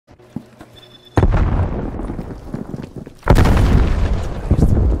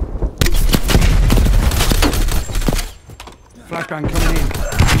flashbang coming in.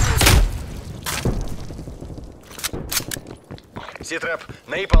 C-trap,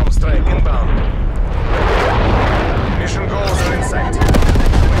 napalm strike inbound. Mission goals are in sight.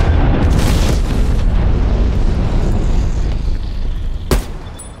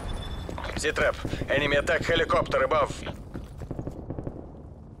 C-trap, enemy attack helicopter above.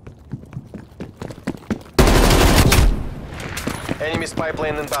 Enemy spy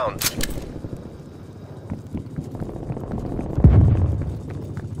plane inbound.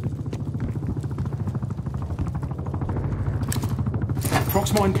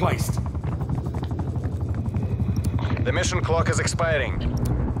 Prox mine placed. The mission clock is expiring.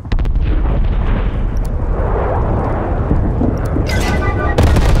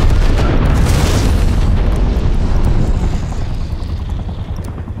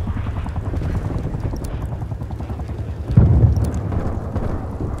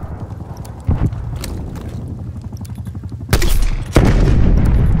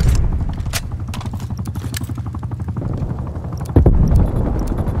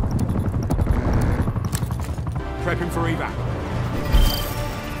 Prepping for evac.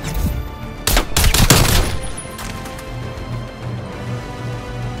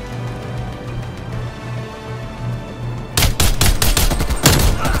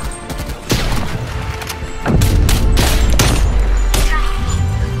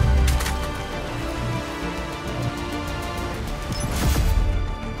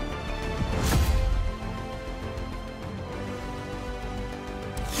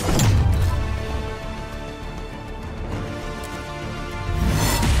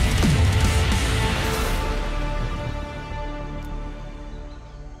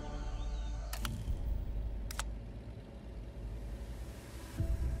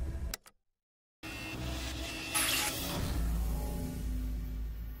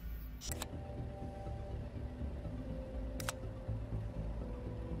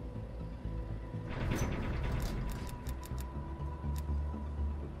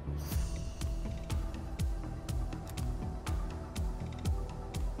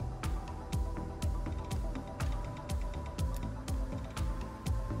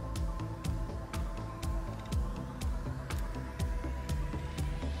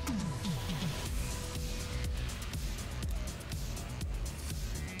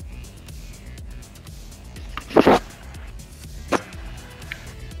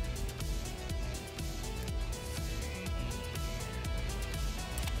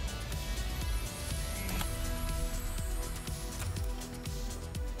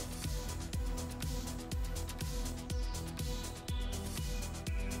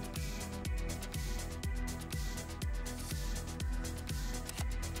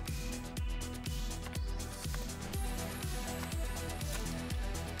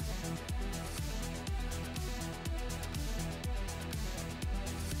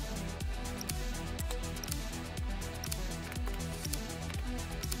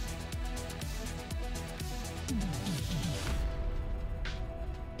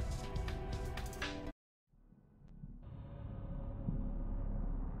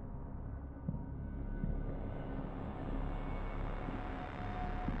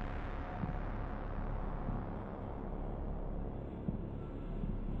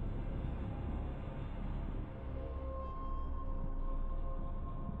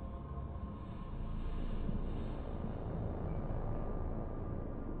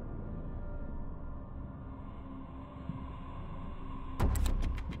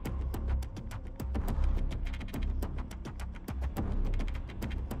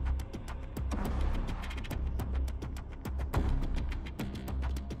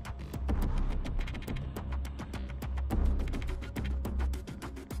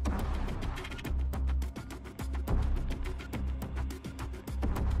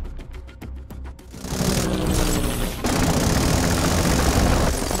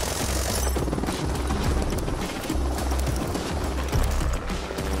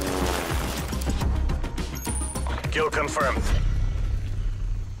 Kill confirmed.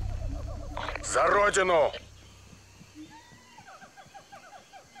 За родину!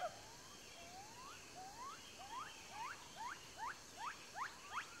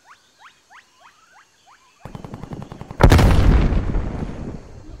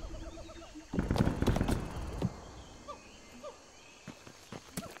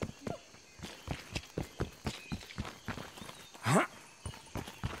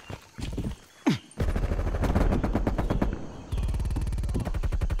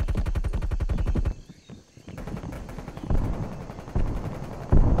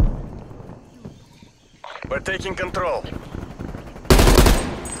 We're taking control.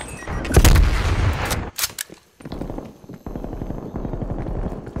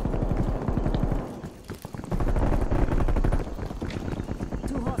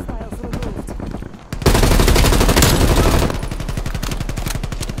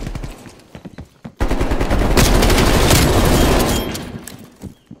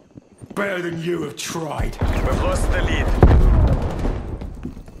 better than you have tried. We've lost the lead.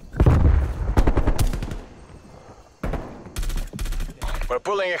 We're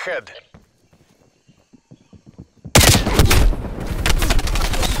pulling ahead.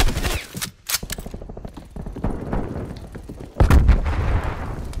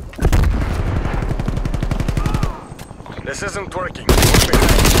 This isn't working. Move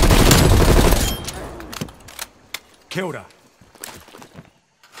behind. Killed her.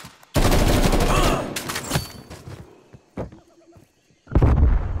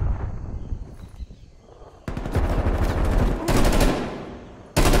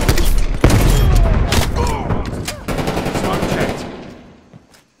 Smoke checked.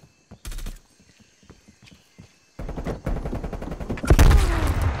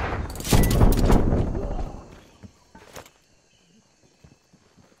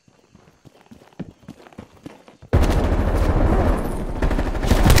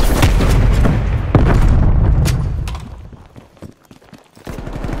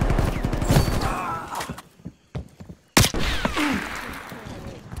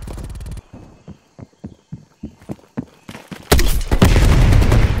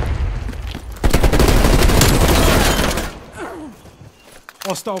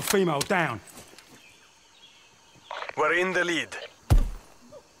 Hostile female down. We're in the lead.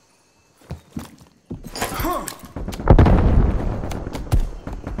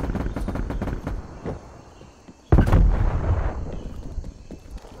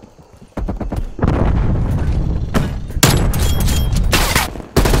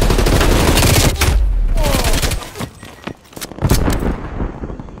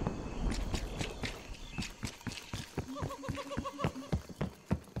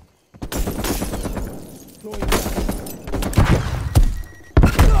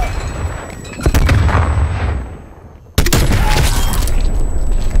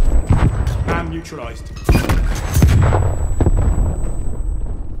 Neutralized.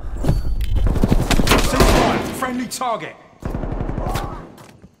 C5, friendly target.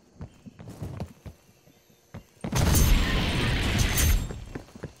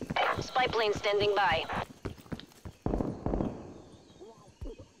 Spy plane standing by.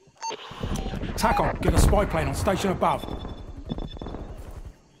 TACOM, get a spy plane on station above.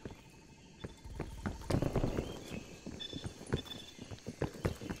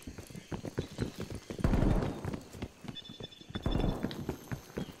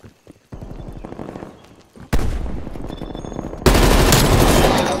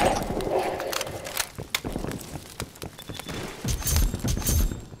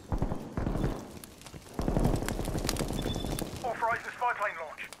 Authorize the spy plane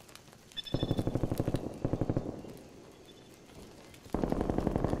launch.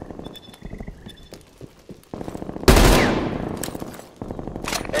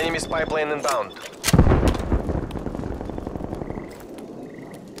 Enemy spy plane inbound.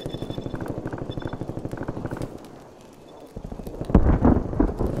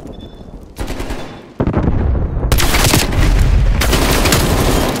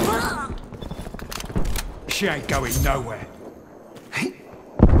 She ain't going nowhere.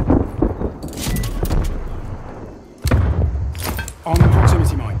 On the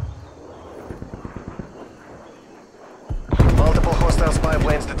proximity mine. Multiple hostile spy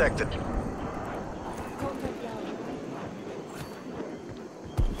planes detected.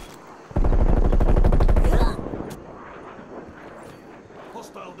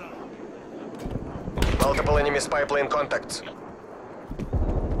 Hostile down. Multiple enemy spy plane contacts.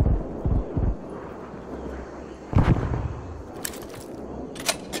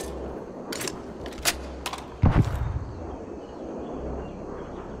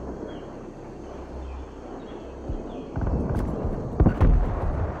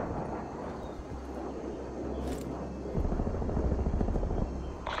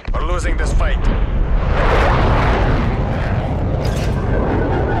 We're losing this fight.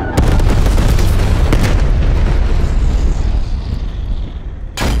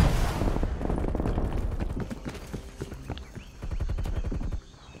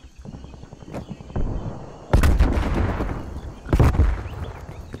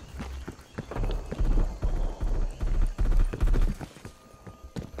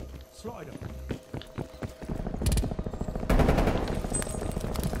 Slider.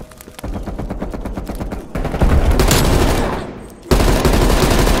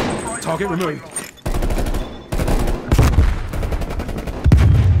 Target removed.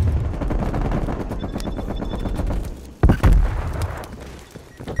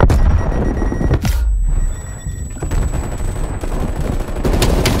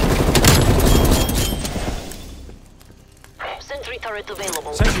 Sentry turret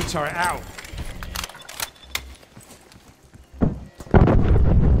available. Sentry turret out.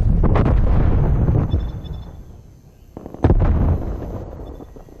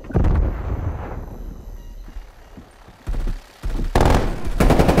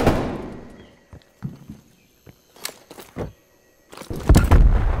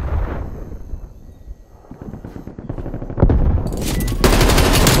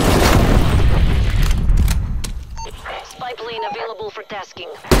 Spy plane available for tasking.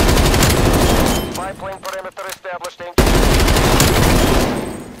 Spy plane perimeter established.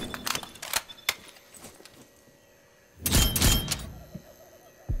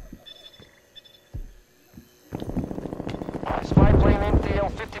 Spy plane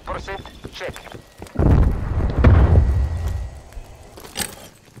MTL 50%. Check.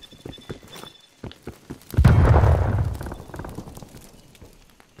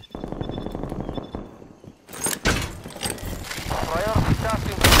 Priority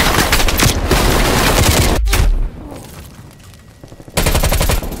tasking.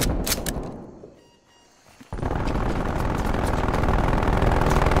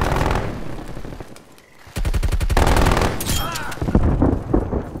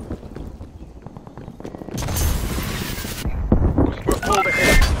 We've pulled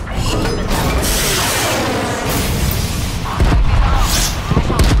ahead.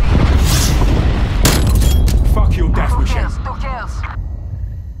 Fuck your death machine.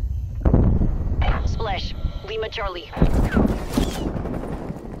 Splash. Lima Charlie.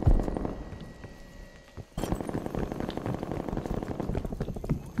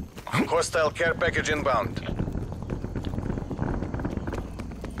 Hostile care package inbound.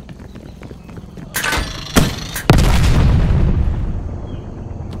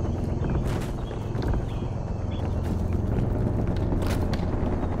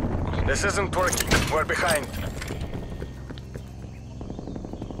 This isn't working. We're behind.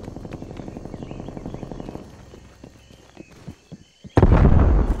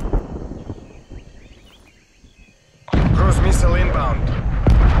 Cruise missile inbound.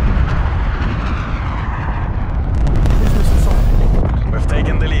 We've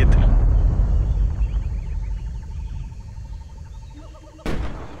taken the lead.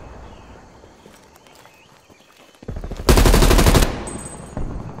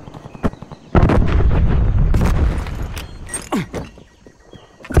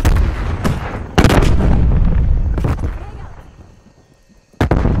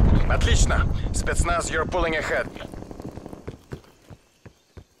 Отлично. Спецназ, you're pulling ahead.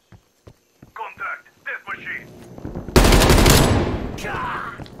 Contact, death machine.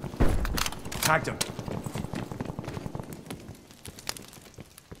 Tagged him.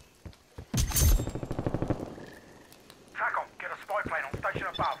 TACOM, get a spy plane on station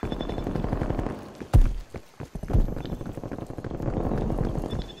above.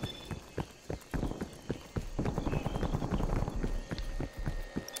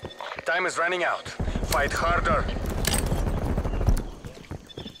 Time is running out. Fight harder.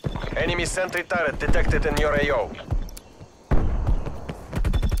 Enemy sentry turret detected in your AO.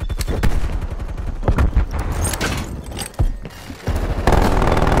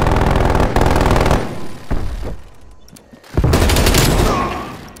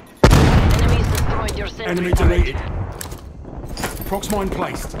 Enemies destroyed your sentry Enemy turret. deleted. Prox mine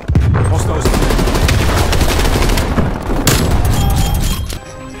placed. Hostiles.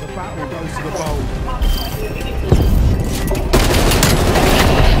 The battle goes to the bold.